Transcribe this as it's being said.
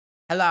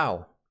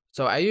Hello.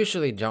 So I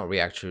usually don't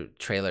react to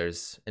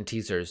trailers and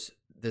teasers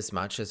this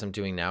much as I'm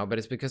doing now, but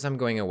it's because I'm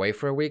going away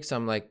for a week, so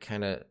I'm like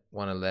kind of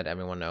want to let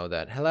everyone know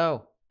that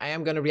hello, I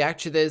am going to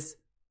react to this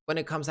when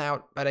it comes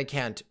out, but I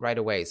can't right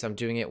away, so I'm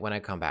doing it when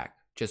I come back,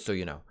 just so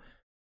you know.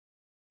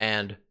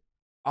 And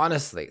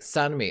honestly,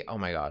 SUNMI, oh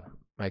my god,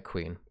 my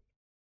queen.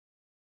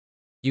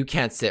 You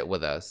Can't Sit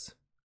With Us.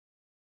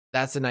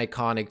 That's an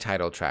iconic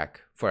title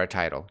track for a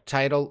title.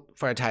 Title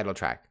for a title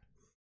track.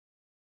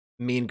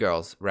 Mean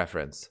Girls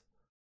reference.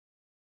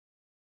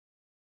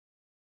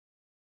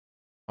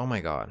 Oh my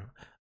god.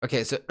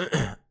 Okay, so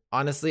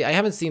honestly, I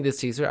haven't seen this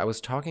teaser. I was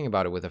talking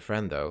about it with a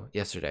friend though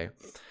yesterday,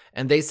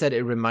 and they said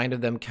it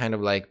reminded them kind of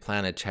like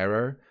Planet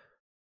Terror,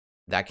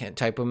 that kind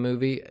type of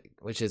movie,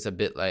 which is a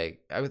bit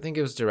like, I would think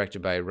it was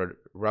directed by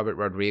Robert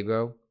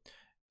Rodrigo,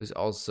 who's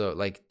also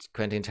like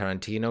Quentin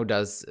Tarantino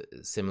does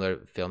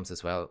similar films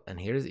as well. And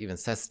here it even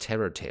says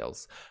Terror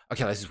Tales.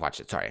 Okay, let's just watch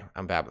it. Sorry,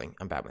 I'm babbling.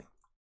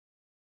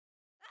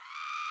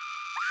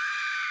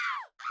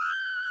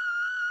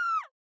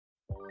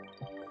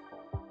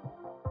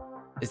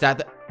 Is that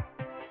the...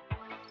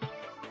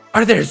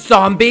 Are there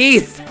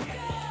zombies?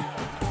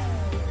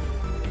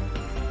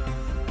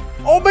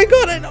 Oh my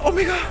god, oh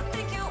my god.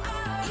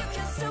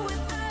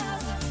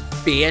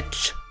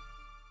 Bitch.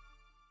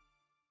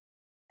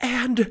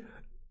 And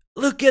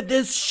look at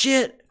this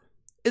shit.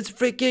 It's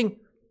freaking...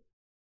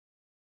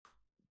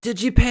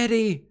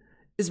 Digipetty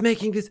is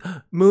making this...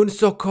 Moon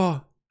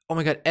Soko. Oh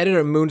my god,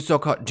 editor Moon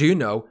Soko. Do you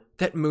know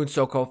that Moon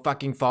Soko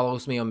fucking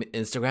follows me on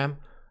Instagram?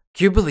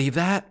 Can you believe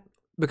that?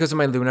 Because of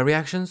my Luna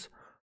reactions?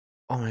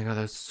 Oh my god,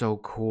 that's so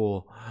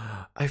cool.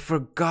 I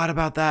forgot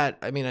about that.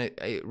 I mean,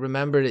 I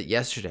remembered it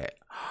yesterday.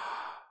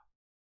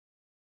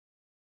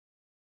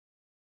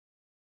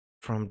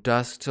 From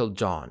dusk till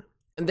dawn.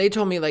 And they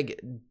told me like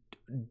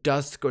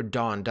dusk or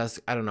dawn.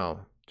 Dusk, I don't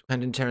know.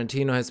 Quentin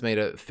Tarantino has made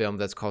a film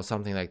that's called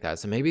something like that.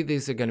 So maybe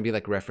these are going to be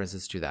like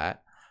references to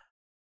that.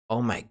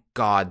 Oh my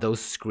god, those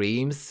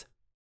screams.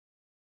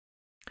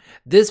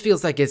 This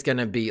feels like it's going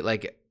to be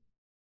like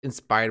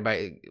inspired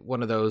by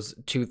one of those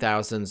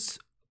 2000s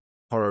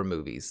horror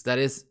movies. That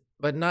is,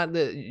 but not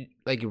the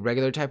like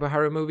regular type of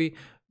horror movie,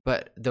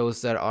 but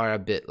those that are a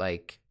bit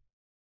like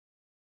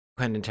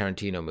Quentin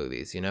Tarantino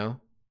movies, you know?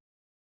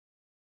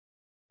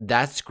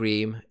 That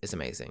scream is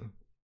amazing.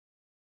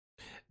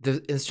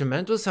 The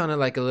instrumental sounded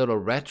like a little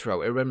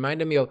retro. It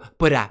reminded me of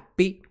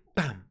Beep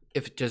Bam,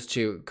 if just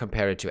to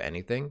compare it to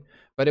anything.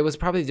 But it was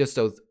probably just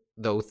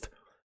those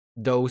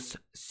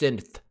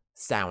synth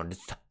sounds.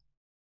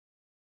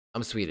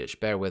 I'm Swedish,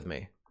 bear with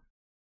me.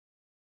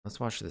 Let's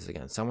watch this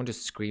again. Someone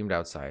just screamed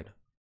outside.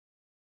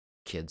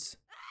 Kids.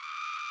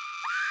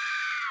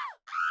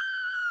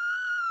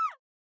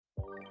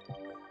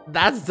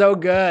 That's so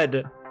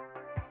good.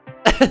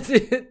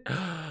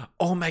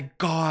 Oh my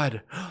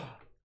god.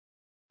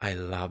 I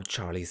love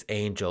Charlie's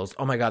Angels.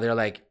 Oh my god, they're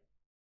like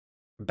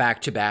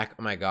back to back.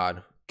 Oh my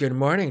god. Good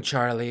morning,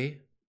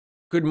 Charlie.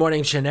 Good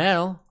morning,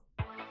 Chanel.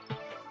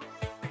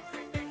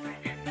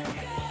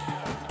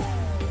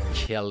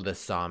 Kill the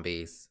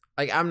zombies.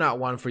 Like, I'm not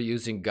one for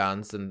using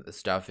guns and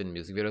stuff in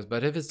music videos,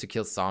 but if it's to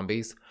kill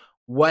zombies,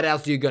 what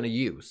else are you gonna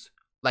use?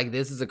 Like,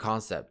 this is a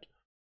concept.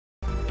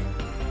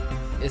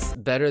 It's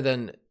better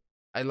than...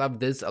 I love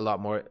this a lot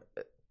more,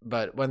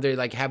 but when they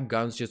like have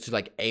guns just to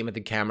like aim at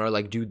the camera,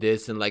 like do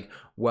this and like,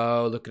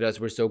 whoa, look at us,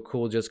 we're so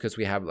cool just because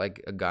we have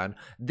like a gun.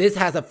 This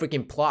has a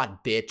freaking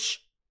plot, bitch.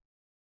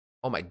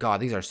 Oh my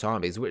god, these are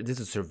zombies. This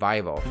is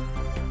survival.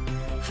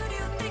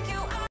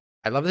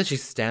 I love that she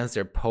stands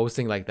there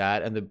posing like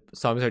that and the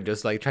zombies are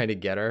just like trying to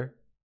get her.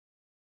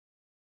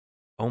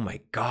 Oh my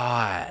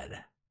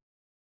god.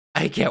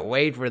 I can't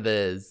wait for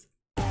this.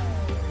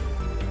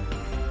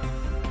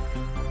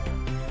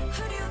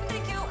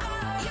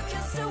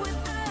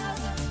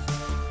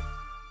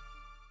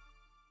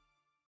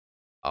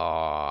 Oh,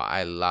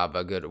 I love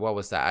a good, what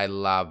was that? I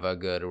love a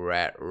good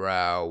red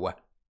rum.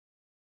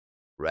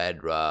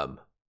 Red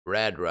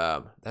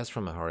rum. That's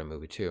from a horror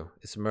movie too.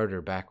 It's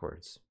Murder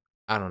Backwards.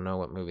 I don't know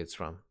what movie it's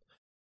from.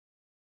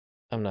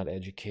 I'm not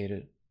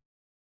educated.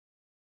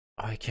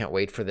 Oh, I can't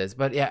wait for this.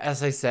 But yeah,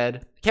 as I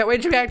said, can't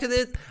wait to react to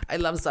this. I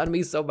love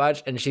SUNMI so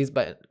much, and she's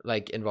been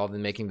like involved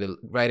in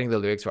writing the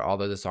lyrics for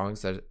all of the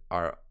songs that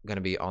are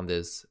gonna be on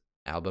this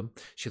album.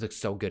 She looks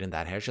so good in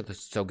that hair. She looks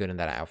so good in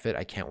that outfit.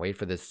 I can't wait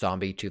for this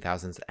zombie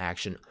 2000s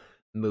action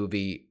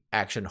movie,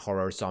 action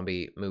horror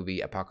zombie movie,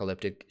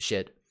 apocalyptic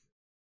shit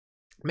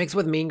mixed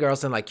with Mean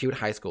Girls and like cute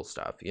high school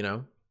stuff, you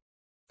know?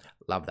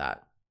 Love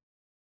that.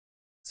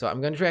 So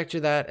I'm going to react to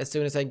that as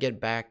soon as I get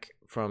back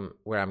from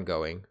where I'm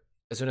going.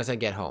 As soon as I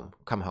get home,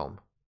 come home,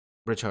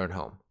 return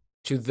home,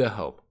 to the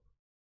home,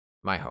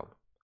 my home,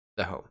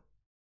 the home.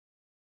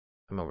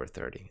 I'm over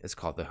 30. It's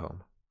called the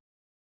home.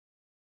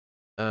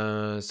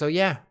 So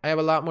yeah, I have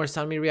a lot more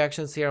SUNMI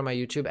reactions here on my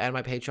YouTube and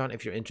my Patreon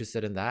if you're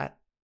interested in that.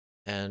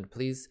 And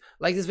please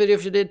like this video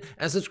if you did,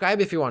 and subscribe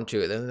if you want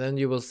to. And then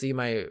you will see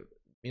my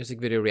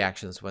music video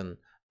reactions when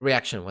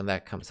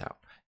that comes out.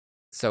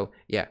 So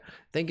yeah,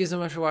 thank you so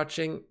much for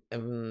watching.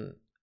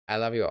 I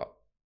love you all.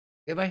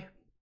 Goodbye.